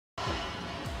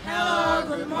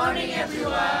morning,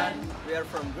 everyone. We are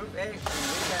from Group A and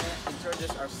we can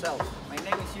introduce ourselves. My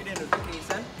name is Yudin Rufiki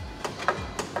Isan.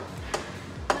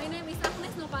 My name is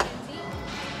Agnes Noparenzi.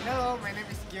 Hello, my name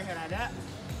is Gio Herada.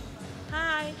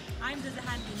 Hi, I'm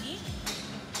Zazahan Dini.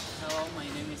 Hello, my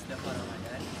name is Dava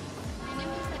Ramadan. My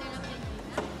name is Serena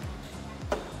Valentina.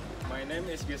 My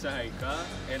name is Gesa Haika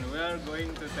and we are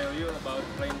going to tell you about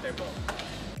plane table.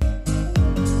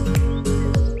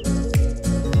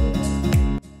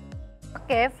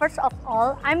 Okay, first of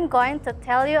all, I'm going to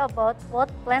tell you about what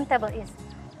plane table is.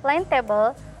 Plane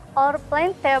table or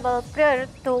plane table prior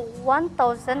to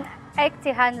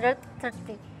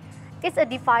 1830 is a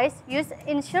device used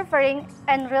in surveying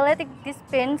and related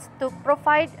disciplines to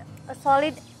provide a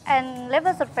solid and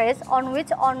level surface on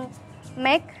which on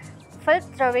make field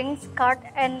drawings, cards,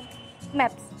 and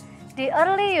maps. The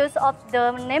early use of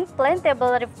the name plane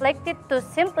table reflected to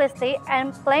simplicity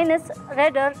and plainness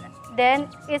rather than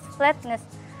its flatness.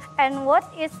 And what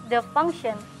is the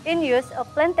function? In use, a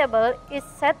plane table is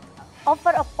set over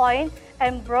a point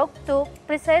and brought to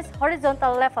precise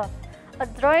horizontal level. A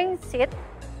drawing sheet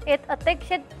is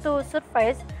attached to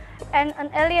surface, and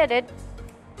an Iliad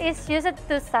is used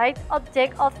to cite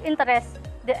objects of interest.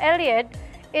 The Iliad,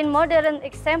 in modern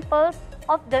examples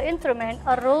of the instrument,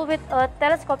 a rule with a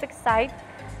telescopic side,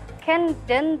 can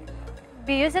then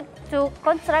be used to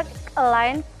construct a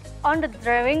line on the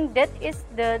drawing that is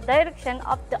the direction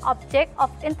of the object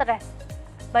of interest.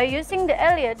 By using the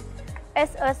Iliad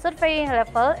as a surveying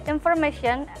level,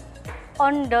 information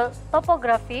on the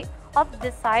topography of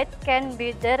the site can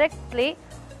be directly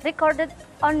recorded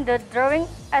on the drawing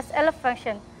as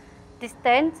elevation.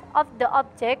 Distance of the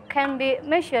object can be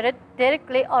measured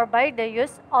directly or by the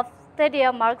use of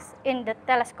stadia marks in the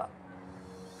telescope.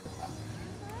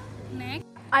 Next,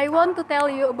 I want to tell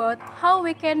you about how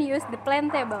we can use the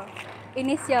plane table.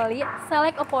 Initially,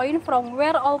 select a point from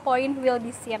where all points will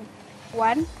be seen.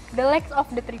 1. The legs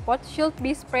of the tripod should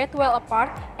be spread well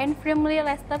apart and firmly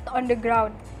rested on the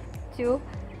ground. 2.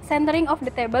 Centering of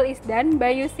the table is done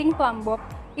by using plumb bob.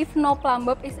 If no plumb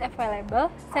bob is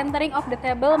available, centering of the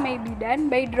table may be done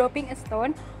by dropping a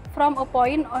stone from a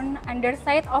point on the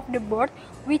underside of the board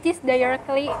which is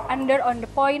directly under on the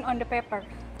point on the paper.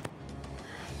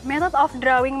 Method of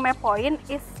drawing map point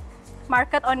is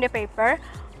marked on the paper,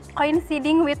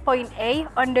 coinciding with point A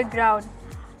on the ground.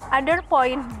 Other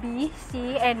points B,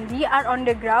 C, and D are on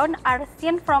the ground are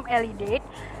seen from Iliad.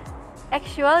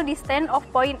 Actual distance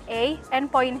of point A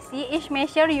and point C is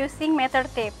measured using meter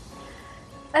tape.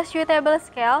 A suitable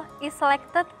scale is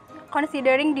selected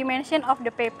considering dimension of the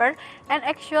paper and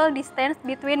actual distance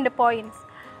between the points.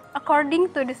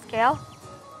 According to the scale,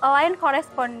 a line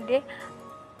corresponding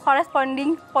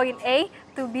point A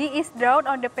to B is drawn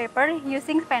on the paper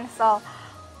using pencil.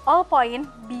 All points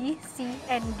B, C,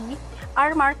 and D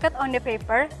are marked on the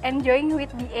paper and joined with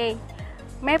the A.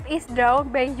 Map is drawn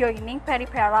by joining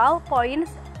peripheral points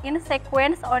in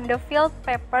sequence on the filled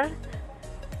paper.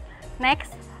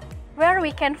 Next, where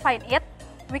we can find it?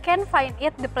 We can find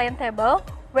it the plane table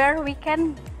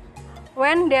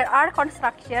when there are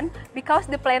construction because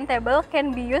the plane table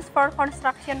can be used for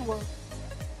construction work.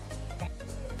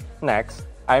 Next,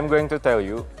 I'm going to tell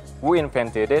you who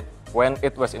invented it, when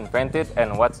it was invented,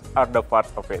 and what are the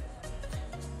parts of it.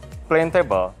 Plane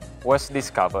table was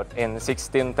discovered in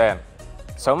 1610.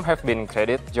 Some have been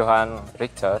credited Johann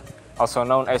Richter, also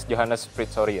known as Johannes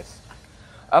Pretorius.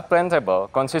 A plane table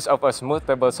consists of a smooth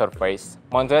table surface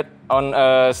mounted on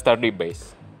a sturdy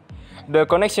base. The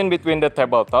connection between the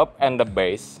tabletop and the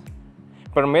base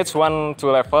permits one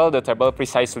to level the table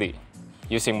precisely,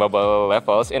 using bubble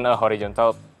levels in a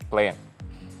horizontal plane.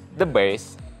 The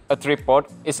base, a tripod,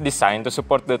 is designed to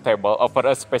support the table over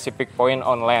a specific point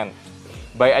on land.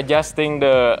 By adjusting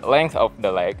the length of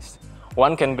the legs,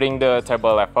 one can bring the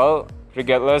table level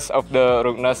regardless of the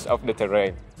ruggedness of the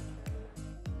terrain.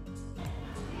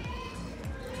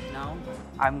 Now,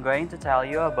 I'm going to tell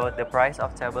you about the price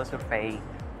of table surveying.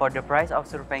 For the price of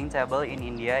surveying table in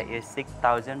India is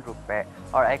 6,000 rupiah,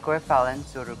 or equivalent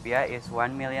to rupiah is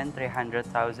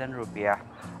 1,300,000 rupiah.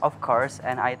 Of course,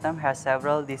 an item has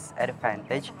several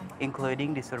disadvantages,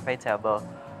 including the survey table.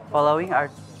 Following are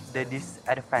the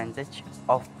disadvantage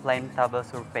of plane table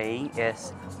surveying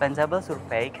is plane table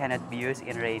survey cannot be used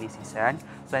in rainy season.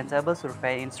 Plane table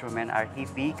survey instruments are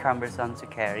heavy, cumbersome to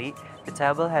carry. The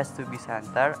table has to be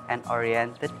centered and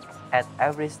oriented at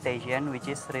every station, which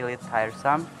is really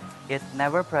tiresome. It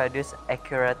never produces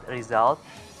accurate result.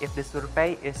 If the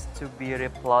survey is to be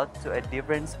replotted to a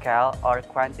different scale or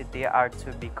quantity are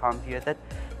to be computed,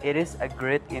 it is a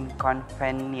great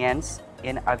inconvenience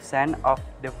in absence of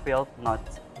the field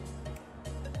notes.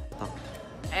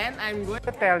 and I'm going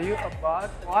to tell you about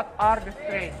what are the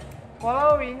strengths.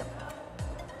 Following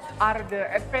are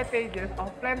the advantages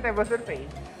of plan table survey.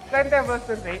 Plan table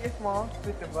survey is more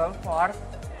suitable for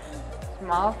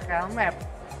small scale maps,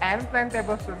 and plan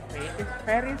table survey is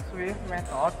very swift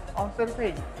method of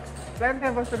surveying. Plan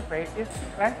table survey is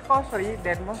less costly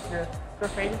than most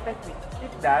surveying techniques.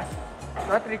 It does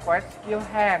not require skilled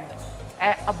hand.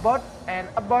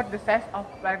 About the size of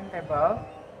plan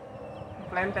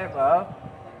table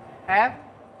have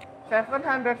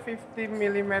 750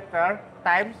 mm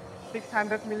times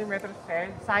 600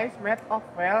 mm size made of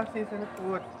well-seasoned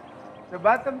wood. The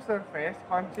bottom surface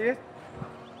consists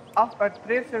of a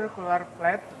three-circular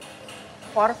plate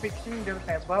for fixing the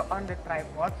table on the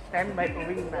tripod stand by a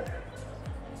wing nut.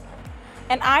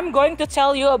 And I'm going to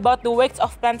tell you about the weights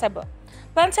of plan table.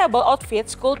 Plan table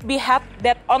outfits could be had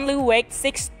that only weighed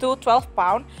 6 to 12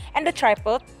 pounds, and the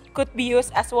tripod could be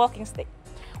used as a walking stick.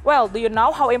 Well, do you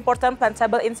know how important plan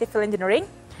table in civil engineering?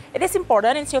 It is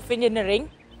important in civil engineering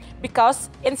because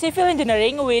in civil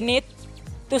engineering we need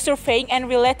to surveying and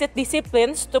related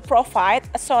disciplines to provide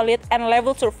a solid and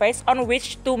level surface on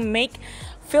which to make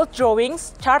field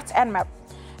drawings, charts, and maps.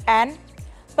 And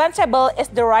plan table is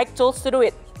the right tools to do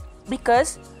it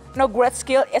because no great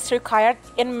skill is required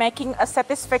in making a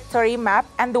satisfactory map,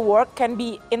 and the work can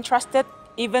be entrusted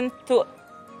even to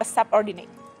a subordinate.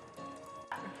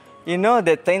 You know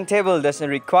that plan table doesn't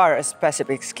require a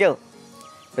specific skill.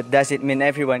 But does it mean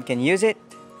everyone can use it?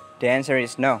 The answer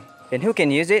is no. Then who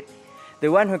can use it?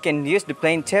 The one who can use the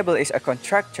plan table is a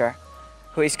contractor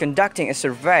who is conducting a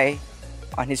survey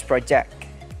on his project.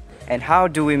 And how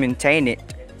do we maintain it?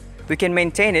 We can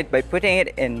maintain it by putting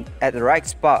it in at the right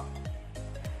spot.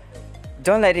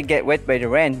 Don't let it get wet by the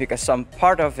rain because some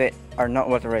part of it are not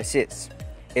water resistant.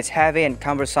 It's heavy and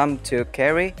cumbersome to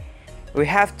carry. We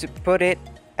have to put it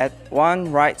at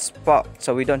one right spot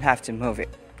so we don't have to move it.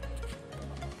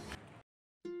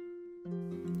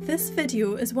 This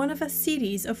video is one of a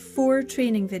series of 4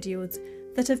 training videos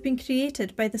that have been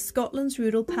created by the Scotland's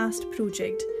Rural Past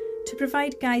project to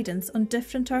provide guidance on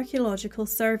different archaeological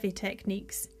survey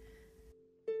techniques.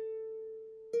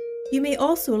 You may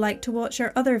also like to watch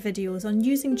our other videos on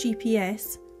using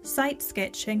GPS, site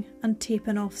sketching and tape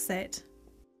and offset.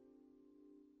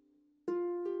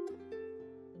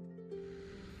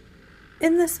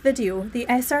 In this video, the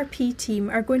SRP team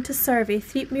are going to survey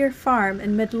Threepmere Farm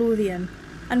in Mid Lothian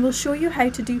and will show you how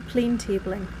to do plane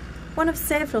tabling, one of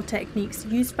several techniques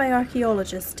used by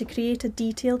archaeologists to create a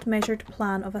detailed measured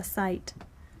plan of a site.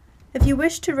 If you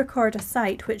wish to record a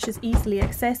site which is easily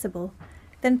accessible,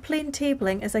 then plane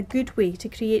tabling is a good way to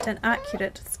create an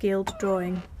accurate scaled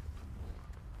drawing.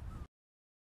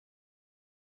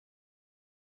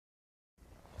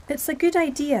 It's a good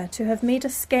idea to have made a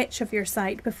sketch of your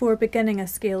site before beginning a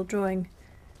scale drawing.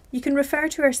 You can refer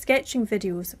to our sketching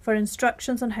videos for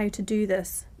instructions on how to do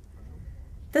this.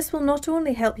 This will not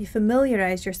only help you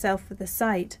familiarise yourself with the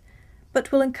site,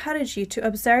 but will encourage you to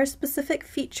observe specific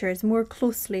features more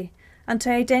closely and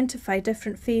to identify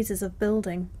different phases of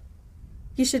building.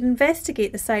 You should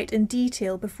investigate the site in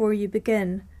detail before you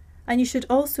begin, and you should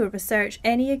also research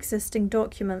any existing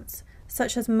documents,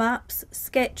 such as maps,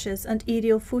 sketches and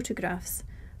aerial photographs,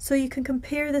 so you can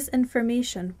compare this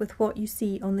information with what you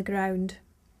see on the ground.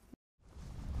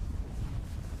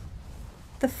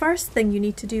 The first thing you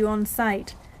need to do on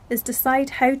site is decide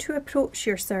how to approach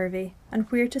your survey and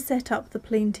where to set up the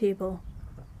plane table.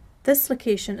 This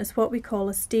location is what we call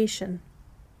a station.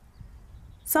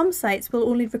 Some sites will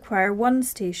only require one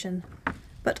station,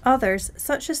 but others,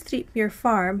 such as Threepmere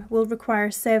Farm, will require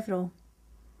several.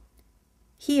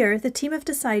 Here, the team have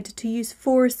decided to use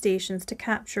 4 stations to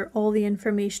capture all the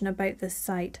information about this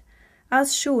site,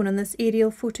 as shown in this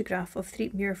aerial photograph of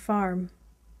Threepmere Farm.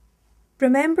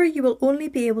 Remember, you will only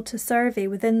be able to survey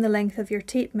within the length of your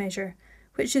tape measure,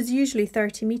 which is usually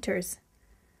 30 metres,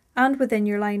 and within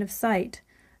your line of sight,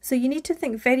 so you need to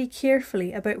think very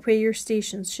carefully about where your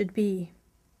stations should be.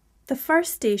 The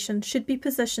first station should be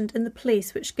positioned in the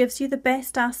place which gives you the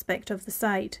best aspect of the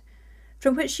site,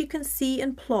 from which you can see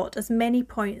and plot as many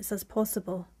points as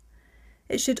possible.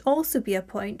 It should also be a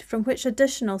point from which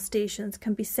additional stations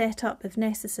can be set up if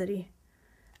necessary.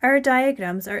 Our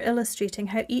diagrams are illustrating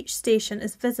how each station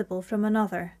is visible from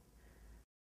another.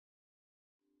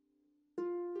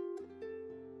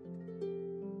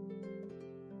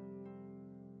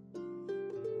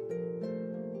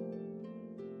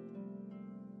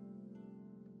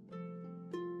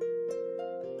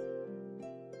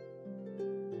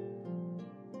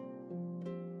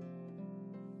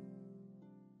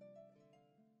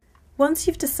 Once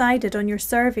you've decided on your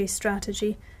survey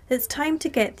strategy, it's time to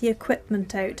get the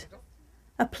equipment out.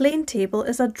 A plane table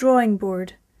is a drawing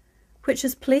board, which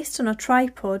is placed on a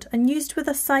tripod and used with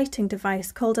a sighting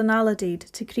device called an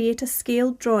alidade to create a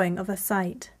scaled drawing of a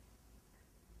site.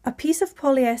 A piece of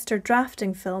polyester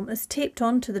drafting film is taped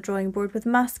onto the drawing board with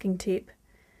masking tape.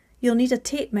 You'll need a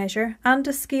tape measure and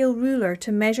a scale ruler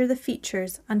to measure the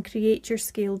features and create your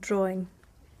scaled drawing.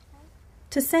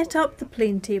 To set up the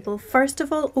plane table, first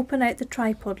of all open out the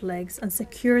tripod legs and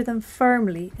secure them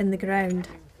firmly in the ground.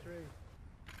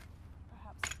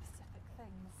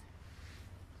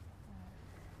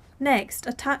 Next,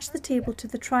 attach the table to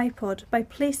the tripod by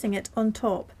placing it on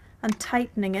top and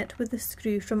tightening it with the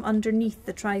screw from underneath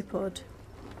the tripod.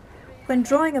 When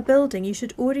drawing a building, you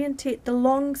should orientate the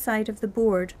long side of the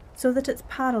board so that it's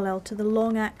parallel to the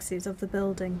long axes of the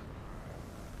building.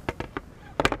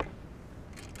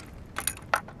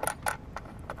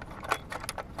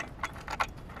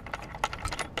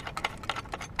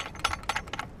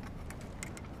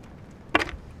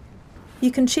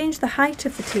 You can change the height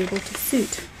of the table to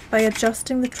suit by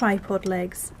adjusting the tripod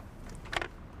legs.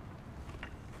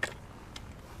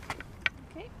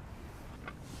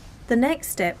 The next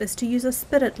step is to use a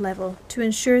spirit level to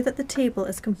ensure that the table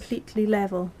is completely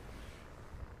level.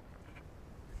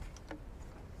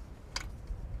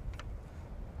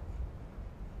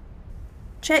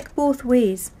 Check both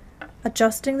ways,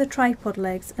 adjusting the tripod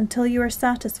legs until you are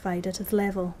satisfied it is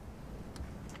level.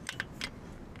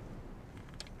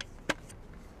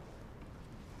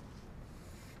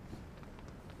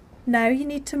 Now you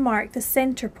need to mark the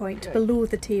centre point below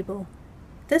the table.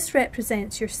 This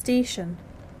represents your station.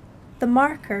 The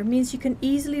marker means you can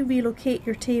easily relocate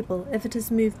your table if it is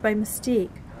moved by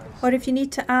mistake, or if you need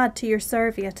to add to your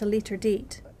survey at a later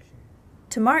date.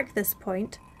 To mark this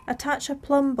point, attach a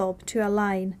plumb bob to a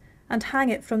line and hang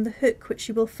it from the hook which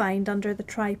you will find under the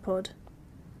tripod.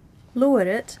 Lower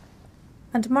it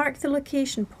and mark the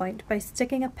location point by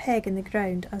sticking a peg in the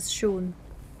ground as shown.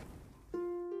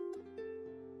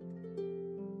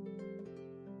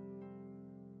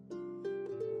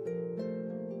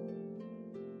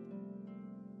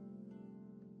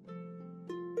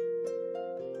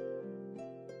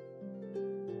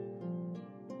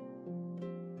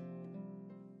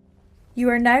 You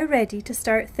are now ready to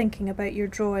start thinking about your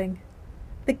drawing.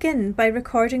 Begin by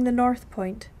recording the north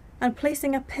point and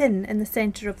placing a pin in the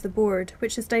centre of the board,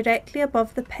 which is directly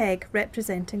above the peg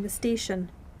representing the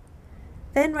station.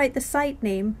 Then write the site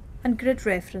name and grid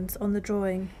reference on the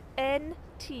drawing.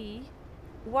 NT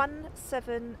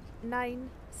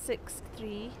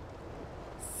 17963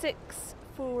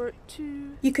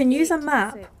 642. You can use a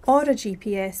map or a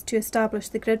GPS to establish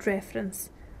the grid reference.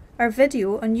 Our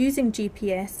video on using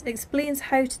GPS explains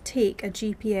how to take a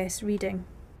GPS reading.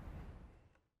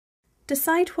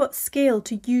 Decide what scale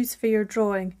to use for your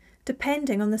drawing,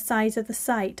 depending on the size of the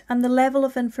site and the level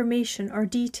of information or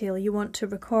detail you want to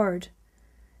record.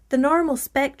 The normal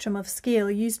spectrum of scale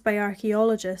used by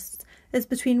archaeologists is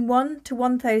between 1 to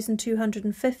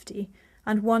 1250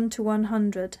 and 1 to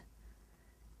 100.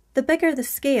 The bigger the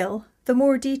scale, the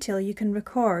more detail you can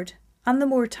record, and the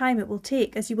more time it will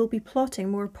take as you will be plotting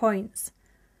more points.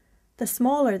 The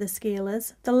smaller the scale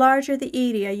is, the larger the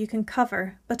area you can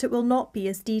cover, but it will not be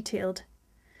as detailed.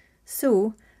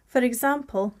 So, for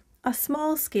example, a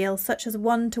small scale such as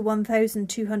 1 to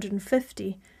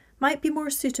 1250 might be more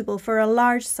suitable for a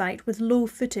large site with low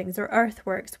footings or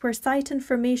earthworks where site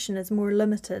information is more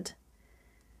limited.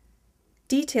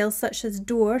 Details such as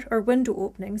door or window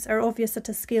openings are obvious at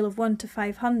a scale of 1 to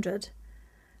 500,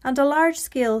 and a large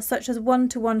scale such as 1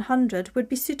 to 100 would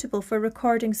be suitable for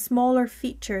recording smaller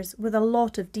features with a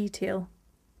lot of detail.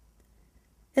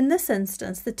 In this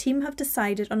instance, the team have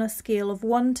decided on a scale of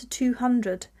 1 to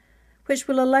 200, which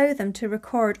will allow them to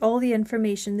record all the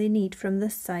information they need from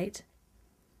this site.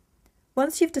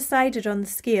 Once you've decided on the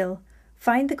scale,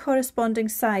 find the corresponding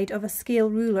side of a scale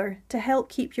ruler to help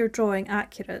keep your drawing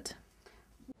accurate.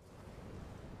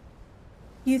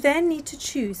 You then need to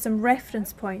choose some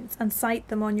reference points and cite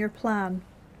them on your plan.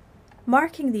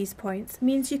 Marking these points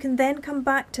means you can then come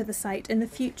back to the site in the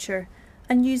future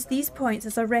and use these points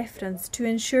as a reference to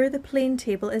ensure the plane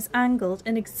table is angled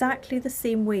in exactly the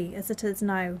same way as it is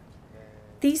now.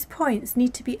 These points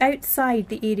need to be outside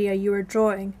the area you are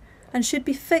drawing and should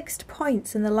be fixed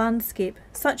points in the landscape,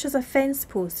 such as a fence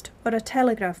post or a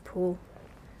telegraph pole.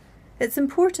 It's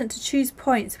important to choose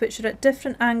points which are at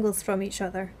different angles from each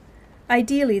other.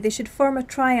 Ideally, they should form a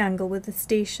triangle with the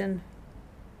station.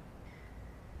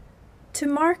 To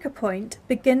mark a point,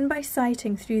 begin by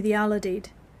sighting through the alidade.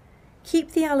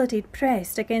 Keep the alidade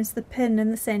pressed against the pin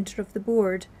in the centre of the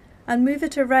board and move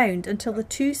it around until the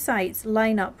two sights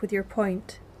line up with your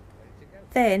point.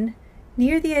 Then,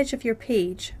 Near the edge of your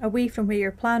page, away from where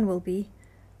your plan will be,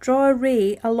 draw a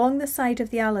ray along the side of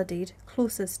the alidade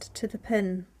closest to the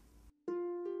pin.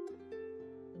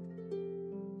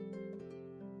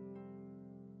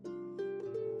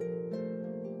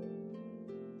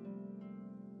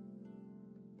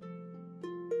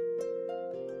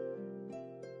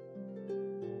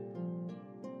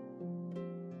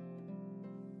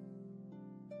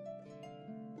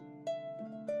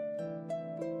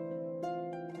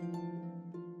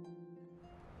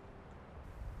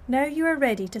 Now you are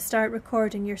ready to start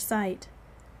recording your site.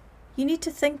 You need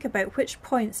to think about which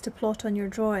points to plot on your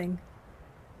drawing.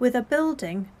 With a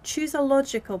building, choose a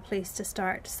logical place to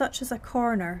start, such as a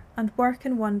corner, and work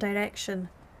in one direction.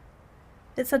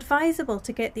 It's advisable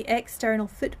to get the external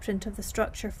footprint of the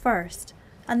structure first,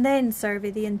 and then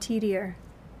survey the interior.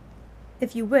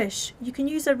 If you wish, you can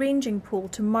use a ranging pole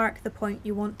to mark the point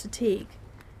you want to take.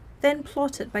 Then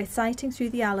plot it by sighting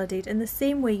through the alidade in the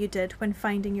same way you did when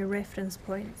finding your reference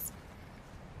points.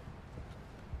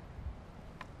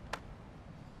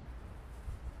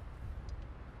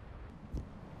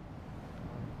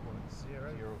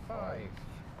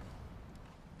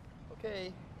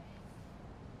 Okay.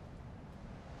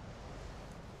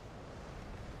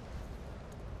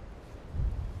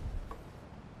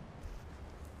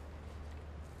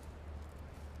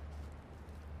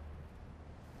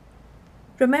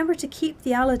 Remember to keep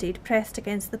the alidade pressed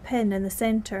against the pin in the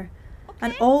centre,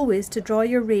 and always to draw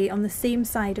your ray on the same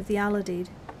side of the alidade,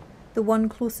 the one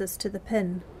closest to the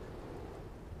pin.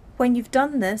 When you've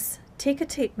done this, take a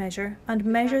tape measure and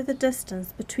measure the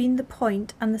distance between the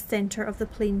point and the centre of the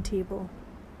plane table.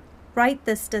 Write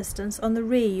this distance on the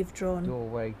ray you've drawn.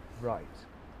 Doorway right.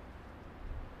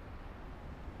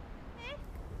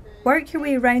 Work your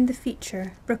way round the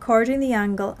feature, recording the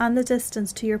angle and the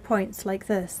distance to your points like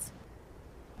this.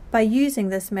 By using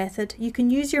this method, you can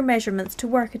use your measurements to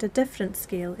work at a different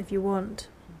scale if you want.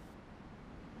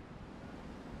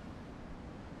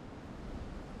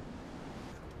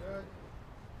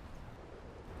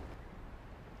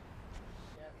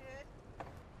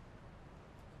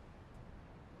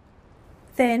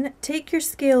 Then take your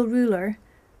scale ruler,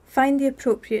 find the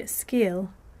appropriate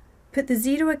scale, put the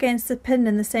 0 against the pin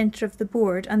in the centre of the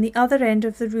board and the other end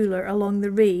of the ruler along the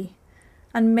ray,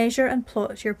 and measure and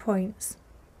plot your points.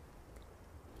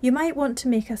 You might want to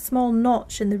make a small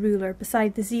notch in the ruler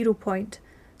beside the 0 point,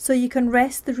 so you can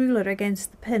rest the ruler against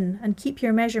the pin and keep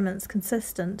your measurements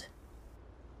consistent.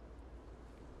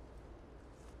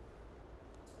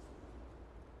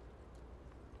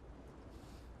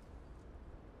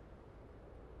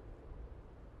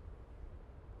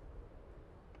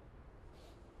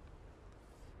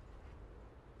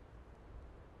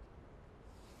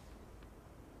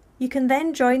 You can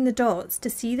then join the dots to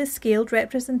see the scaled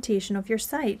representation of your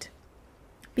site.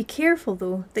 Be careful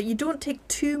though that you don't take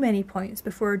too many points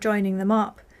before joining them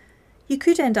up. You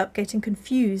could end up getting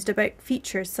confused about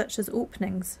features such as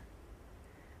openings.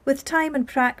 With time and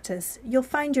practice, you'll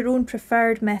find your own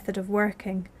preferred method of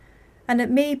working, and it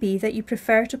may be that you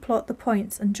prefer to plot the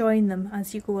points and join them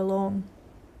as you go along.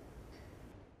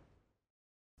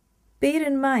 Bear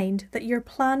in mind that your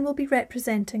plan will be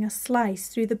representing a slice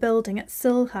through the building at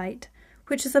sill height,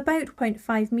 which is about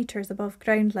 0.5 metres above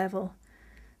ground level,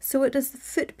 so it is the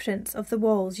footprints of the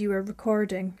walls you are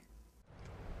recording.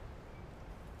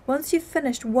 Once you've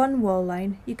finished one wall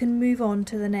line, you can move on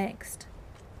to the next.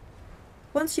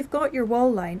 Once you've got your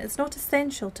wall line, it's not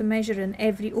essential to measure in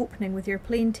every opening with your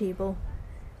plane table.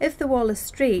 If the wall is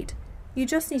straight, you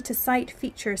just need to sight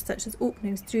features such as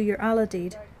openings through your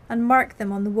alidade and mark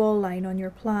them on the wall line on your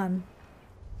plan.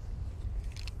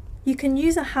 You can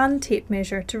use a hand tape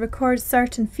measure to record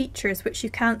certain features which you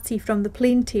can't see from the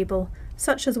plane table,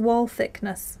 such as wall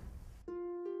thickness.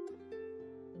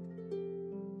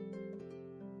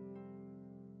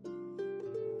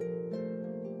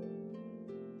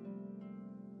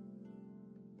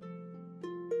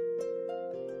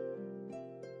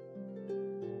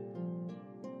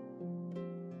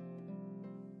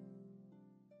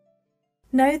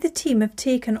 Now the team have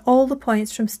taken all the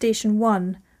points from Station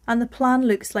 1 and the plan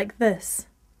looks like this.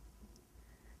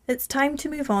 It's time to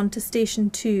move on to Station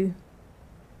 2.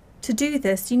 To do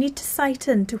this, you need to sight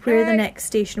in to where the next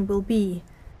station will be.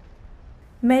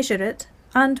 Measure it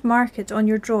and mark it on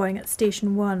your drawing at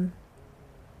Station 1.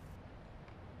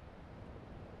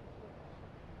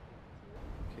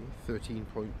 Okay,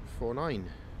 13.49.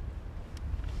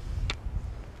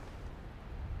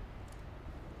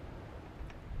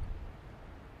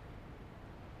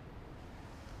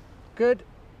 Good.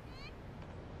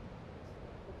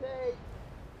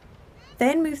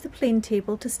 Then move the plane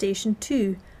table to Station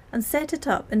 2 and set it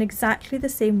up in exactly the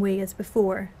same way as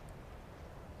before.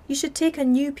 You should take a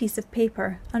new piece of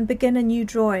paper and begin a new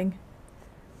drawing.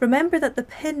 Remember that the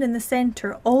pin in the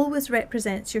centre always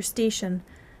represents your station,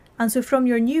 and so from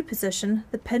your new position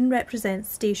the pin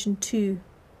represents station 2.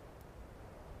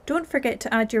 Don't forget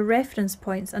to add your reference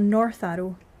points and north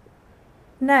arrow.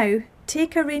 Now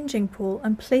take a ranging pole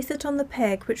and place it on the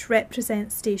peg which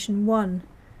represents station 1.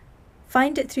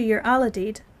 Find it through your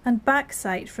alidade and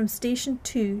backsight from station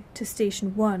 2 to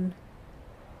station 1.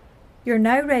 You're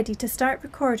now ready to start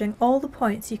recording all the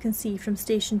points you can see from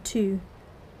station 2,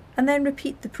 and then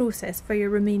repeat the process for your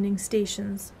remaining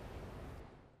stations.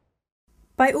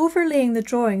 By overlaying the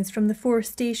drawings from the 4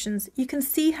 stations, you can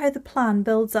see how the plan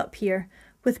builds up here,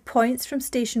 with points from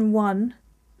station 1,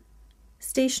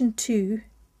 station 2,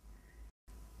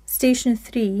 station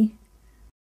 3,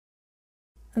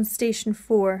 and station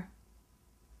 4.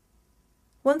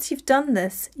 Once you've done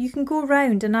this, you can go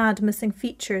round and add missing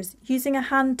features using a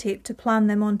hand tape to plan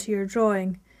them onto your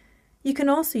drawing. You can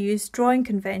also use drawing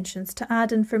conventions to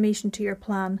add information to your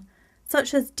plan,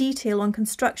 such as detail on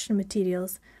construction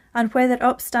materials and whether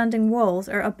upstanding walls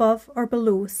are above or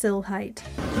below sill height.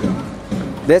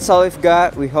 That's all we've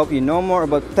got. We hope you know more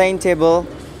about plane table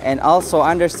and also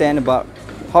understand about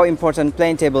how important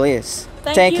plane table is.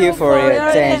 Thank you for your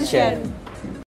attention.